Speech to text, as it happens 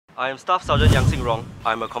I am Staff Sergeant Xing Rong.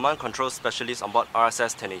 I am a Command Control Specialist on board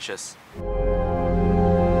RSS Tenacious.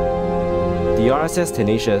 The RSS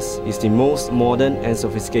Tenacious is the most modern and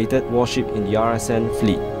sophisticated warship in the RSN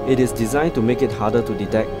fleet. It is designed to make it harder to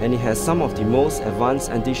detect, and it has some of the most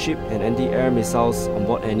advanced anti-ship and anti-air missiles on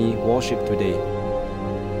board any warship today.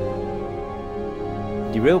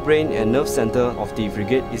 The real brain and nerve center of the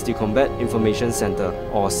frigate is the Combat Information Center,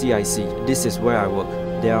 or CIC. This is where I work.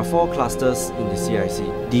 There are 4 clusters in the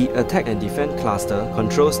CIC. The Attack and Defend cluster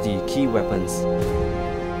controls the key weapons.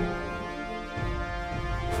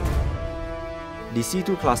 The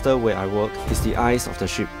C2 cluster where I work is the eyes of the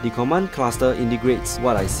ship. The command cluster integrates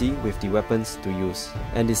what I see with the weapons to use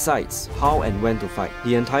and decides how and when to fight.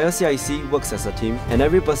 The entire CIC works as a team, and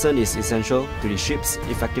every person is essential to the ship's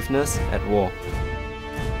effectiveness at war.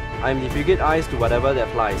 I am the frigate eyes to whatever that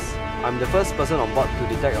flies. I am the first person on board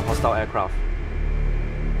to detect a hostile aircraft.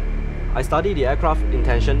 I study the aircraft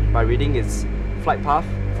intention by reading its flight path.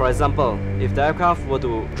 For example, if the aircraft were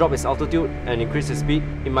to drop its altitude and increase its speed,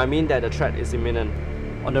 it might mean that the threat is imminent.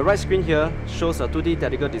 On the right screen here shows a 2D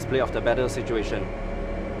tactical display of the battle situation.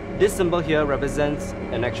 This symbol here represents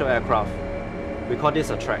an actual aircraft. We call this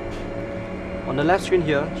a track. On the left screen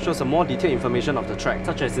here shows a more detailed information of the track,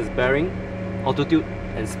 such as its bearing, altitude,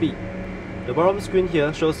 and speed. The bottom screen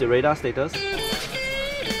here shows the radar status.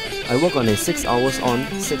 I work on a 6 hours on,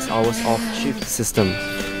 6 hours off shift system.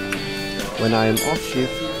 When I am off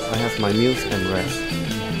shift, I have my meals and rest.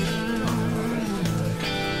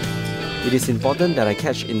 It is important that I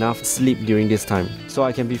catch enough sleep during this time, so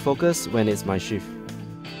I can be focused when it's my shift.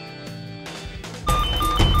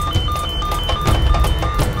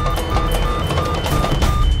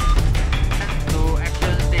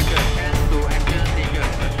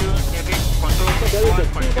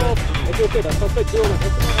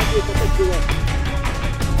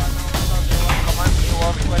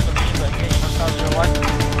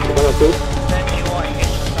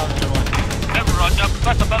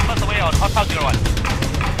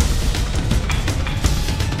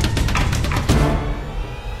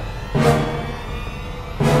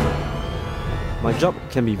 My job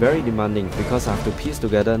can be very demanding because I have to piece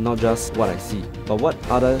together not just what I see, but what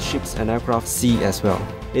other ships and aircraft see as well.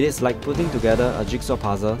 It is like putting together a jigsaw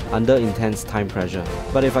puzzle under intense time pressure.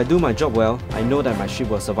 But if I do my job well, I know that my ship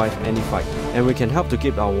will survive any fight, and we can help to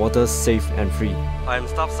keep our waters safe and free. I am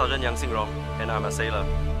Staff Sergeant Xing Rong, and I'm a sailor.